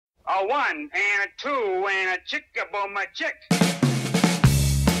A one and a two and a chick-a-boom a chick.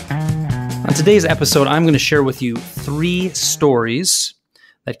 On today's episode, I'm going to share with you 3 stories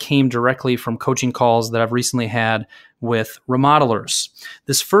that came directly from coaching calls that I've recently had with remodelers.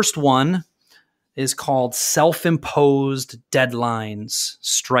 This first one is called Self-Imposed Deadlines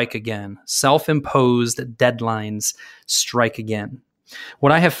Strike Again. Self-Imposed Deadlines Strike Again.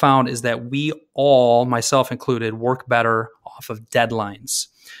 What I have found is that we all, myself included, work better off of deadlines.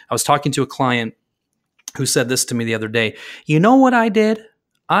 I was talking to a client who said this to me the other day. You know what I did?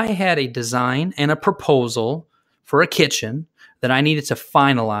 I had a design and a proposal for a kitchen that I needed to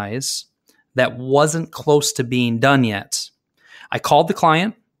finalize that wasn't close to being done yet. I called the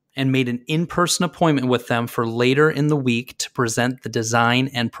client and made an in-person appointment with them for later in the week to present the design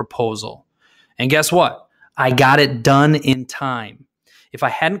and proposal. And guess what? I got it done in time. If I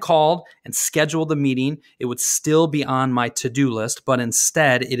hadn't called and scheduled the meeting, it would still be on my to-do list, but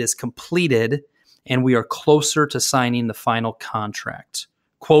instead it is completed and we are closer to signing the final contract,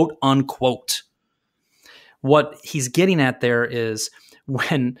 quote unquote. What he's getting at there is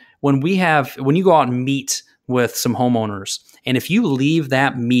when you go out and meet with some homeowners, and if you leave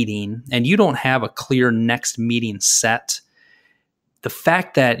that meeting and you don't have a clear next meeting set, the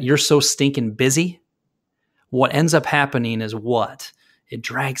fact that you're so stinking busy, what ends up happening is what? It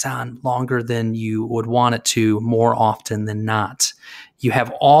drags on longer than you would want it to more often than not. You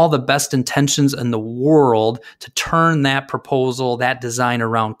have all the best intentions in the world to turn that proposal, that design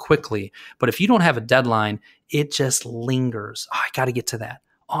around quickly. But if you don't have a deadline, it just lingers. Oh, I got to get to that.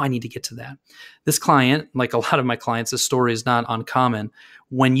 Oh, I need to get to that. This client, like a lot of my clients, this story is not uncommon.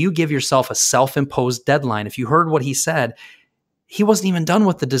 When you give yourself a self-imposed deadline, if you heard what he said, he wasn't even done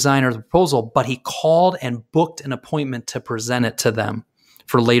with the design or the proposal, but he called and booked an appointment to present it to them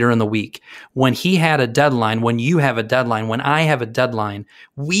for later in the week. When he had a deadline, when you have a deadline, when I have a deadline,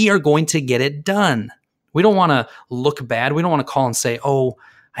 we are going to get it done. We don't want to look bad. We don't want to call and say, oh,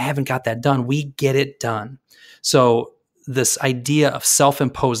 I haven't got that done. We get it done. So this idea of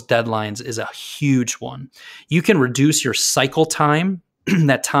self-imposed deadlines is a huge one. You can reduce your cycle time,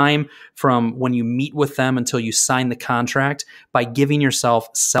 that time from when you meet with them until you sign the contract, by giving yourself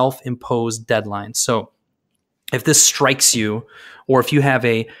self-imposed deadlines. So if this strikes you, or if you have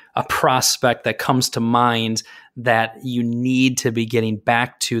a prospect that comes to mind that you need to be getting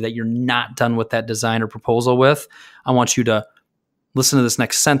back to, that you're not done with that design or proposal with, I want you to listen to this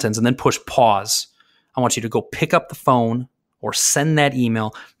next sentence and then push pause. I want you to go pick up the phone or send that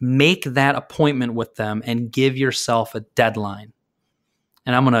email, make that appointment with them, and give yourself a deadline.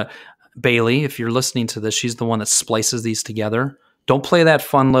 And I'm going to, Bailey, if you're listening to this, she's the one that splices these together. Don't play that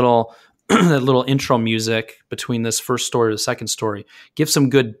fun little that little intro music between this first story to the second story. Give some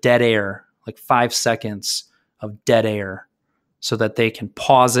good dead air, like 5 seconds of dead air, so that they can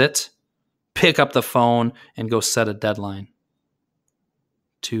pause it, pick up the phone, and go set a deadline.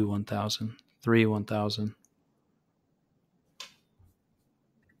 2, 1,000. 3, 1,000.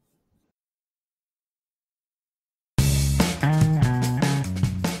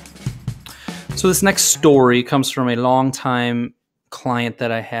 So this next story comes from a longtime client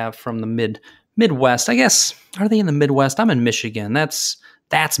that I have from the Midwest. I guess, are they in the Midwest? I'm in Michigan. That's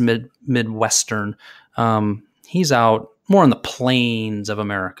Midwestern. He's out more in the plains of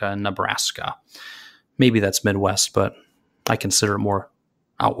America in Nebraska. Maybe that's Midwest, but I consider it more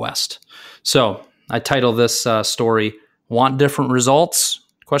out west. So I title this story, Want Different Results? ?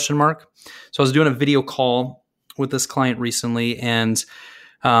 So I was doing a video call with this client recently, and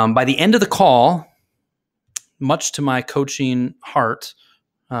by the end of the call, much to my coaching heart,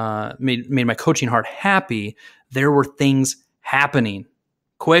 made my coaching heart happy, there were things happening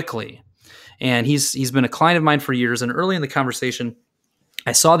quickly. And he's been a client of mine for years. And early in the conversation,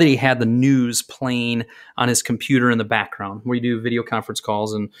 I saw that he had the news playing on his computer in the background. We do video conference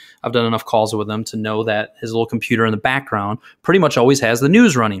calls, and I've done enough calls with him to know that his little computer in the background pretty much always has the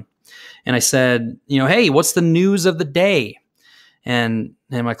news running. And I said, hey, what's the news of the day? And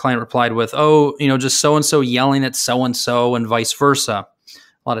my client replied with, just so-and-so yelling at so-and-so and vice versa.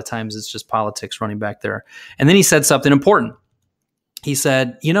 A lot of times it's just politics running back there. And then he said something important. He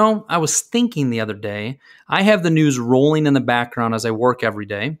said, I was thinking the other day, I have the news rolling in the background as I work every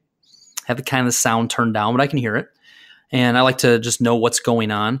day. I have the kind of sound turned down, but I can hear it. And I like to just know what's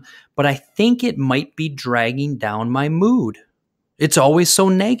going on. But I think it might be dragging down my mood. It's always so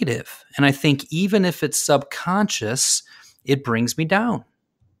negative. And I think even if it's subconscious, it brings me down.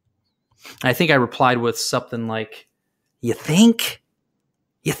 I think I replied with something like, you think?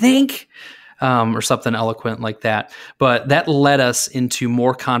 Or something eloquent like that. But that led us into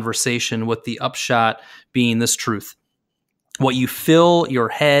more conversation, with the upshot being this truth. What you fill your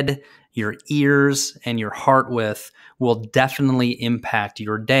head, your ears, and your heart with will definitely impact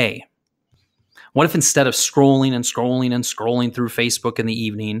your day. What if instead of scrolling and scrolling and scrolling through Facebook in the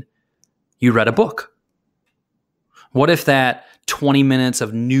evening, you read a book? What if that 20 minutes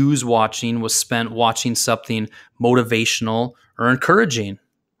of news watching was spent watching something motivational or encouraging,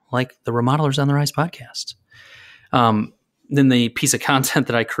 like the Remodelers on the Rise podcast? Then the piece of content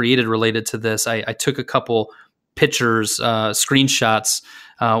that I created related to this, I took a couple pictures, screenshots.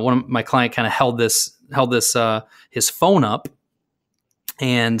 One of my client kind of held this his phone up,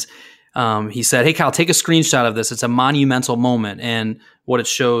 and he said, "Hey, Kyle, take a screenshot of this. It's a monumental moment." And what it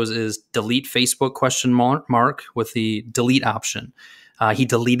shows is delete Facebook question mark with the delete option. He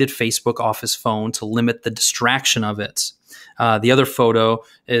deleted Facebook off his phone to limit the distraction of it. The other photo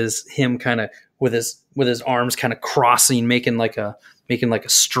is him kind of with his arms kind of crossing, making like a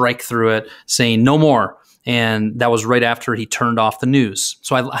strike through it, saying no more. And that was right after he turned off the news.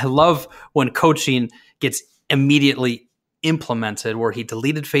 So I love when coaching gets immediately implemented, where he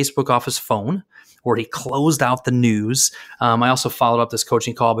deleted Facebook off his phone, where he closed out the news. I also followed up this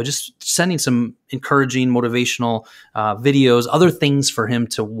coaching call by just sending some encouraging, motivational videos, other things for him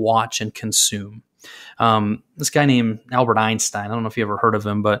to watch and consume. This guy named Albert Einstein, I don't know if you ever heard of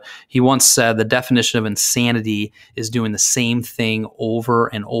him, but he once said the definition of insanity is doing the same thing over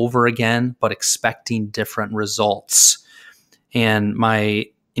and over again, but expecting different results. And my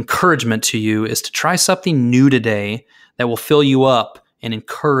encouragement to you is to try something new today that will fill you up and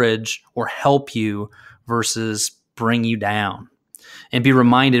encourage or help you versus bring you down. And be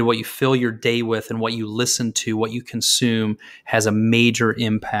reminded what you fill your day with and what you listen to, what you consume has a major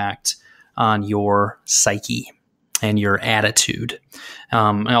impact on your psyche and your attitude.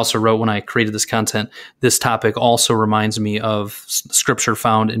 I also wrote when I created this content, this topic also reminds me of scripture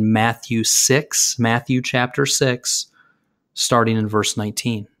found in Matthew chapter 6, starting in verse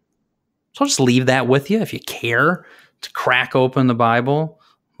 19. So I'll just leave that with you if you care to crack open the Bible.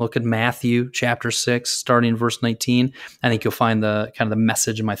 Look at Matthew chapter 6, starting in verse 19. I think you'll find the kind of the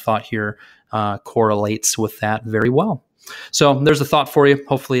message of my thought here correlates with that very well. So there's a thought for you.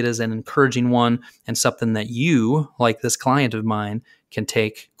 Hopefully it is an encouraging one and something that you, like this client of mine, can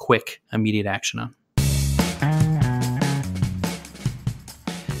take quick, immediate action on.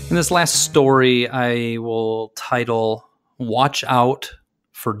 In this last story, I will title, Watch Out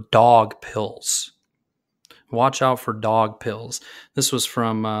for Dog Pills. Watch out for dog pills. This was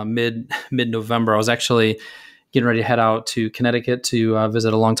from mid-November. I was actually getting ready to head out to Connecticut to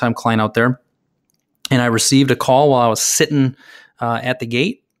visit a longtime client out there. And I received a call while I was sitting at the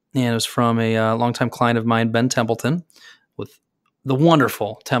gate. And it was from a longtime client of mine, Ben Templeton, with the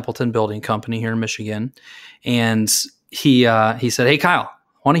wonderful Templeton Building Company here in Michigan. And he said, "Hey, Kyle,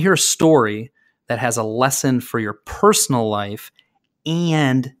 I want to hear a story that has a lesson for your personal life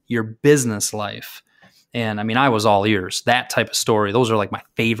and your business life." And I mean, I was all ears. That type of story, those are like my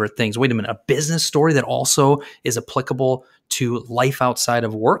favorite things. Wait a minute, a business story that also is applicable to life outside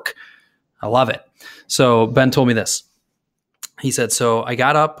of work? I love it. So Ben told me this. He said, so I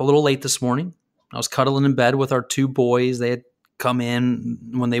got up a little late this morning. I was cuddling in bed with our two boys. They had come in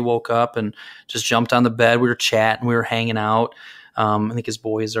when they woke up and just jumped on the bed. We were chatting. We were hanging out. I think his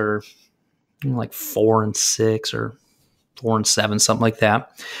boys are like 4 and 6 or 4 and 7, something like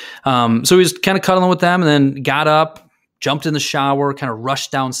that. So he was kind of cuddling with them and then got up, jumped in the shower, kind of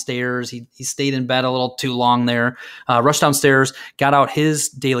rushed downstairs. He stayed in bed a little too long there. Rushed downstairs, got out his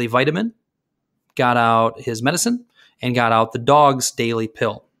daily vitamin, got out his medicine, and got out the dog's daily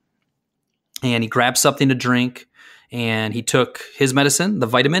pill. And he grabbed something to drink, and he took his medicine, the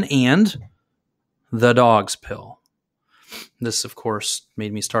vitamin, and the dog's pill. This, of course,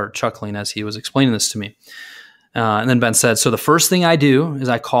 made me start chuckling as he was explaining this to me. And then Ben said, so the first thing I do is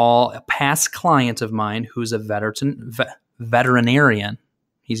I call a past client of mine who's a veterinarian.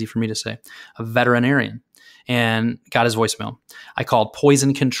 Easy for me to say. A veterinarian. And got his voicemail. I called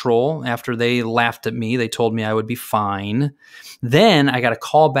poison control after they laughed at me. They told me I would be fine. Then I got a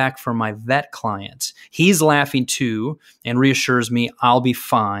call back from my vet client. He's laughing too and reassures me I'll be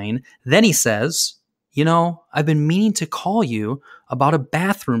fine. Then he says, you know, I've been meaning to call you about a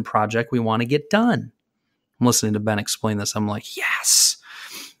bathroom project we want to get done. I'm listening to Ben explain this. I'm like, yes.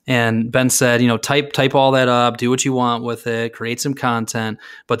 And Ben said, you know, type all that up, do what you want with it, create some content.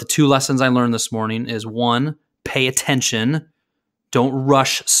 But the 2 lessons I learned this morning is 1, pay attention. Don't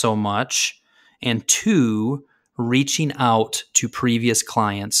rush so much. And 2, reaching out to previous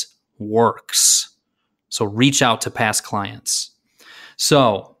clients works. So reach out to past clients.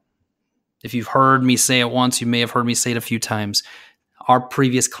 So if you've heard me say it once, you may have heard me say it a few times. Our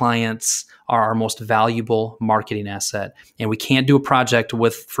previous clients are our most valuable marketing asset. And we can't do a project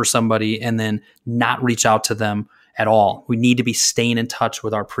for somebody and then not reach out to them at all. We need to be staying in touch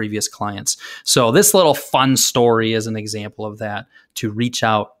with our previous clients. So this little fun story is an example of that, to reach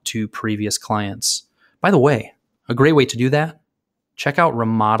out to previous clients. By the way, a great way to do that, check out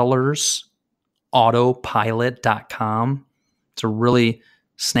remodelersautopilot.com. It's a really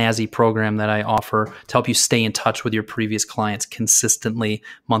snazzy program that I offer to help you stay in touch with your previous clients consistently,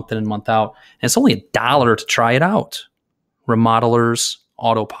 month in and month out. And it's only $1 to try it out.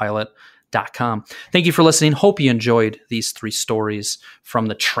 Remodelersautopilot.com. Thank you for listening. Hope you enjoyed these 3 stories from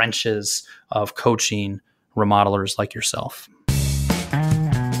the trenches of coaching remodelers like yourself.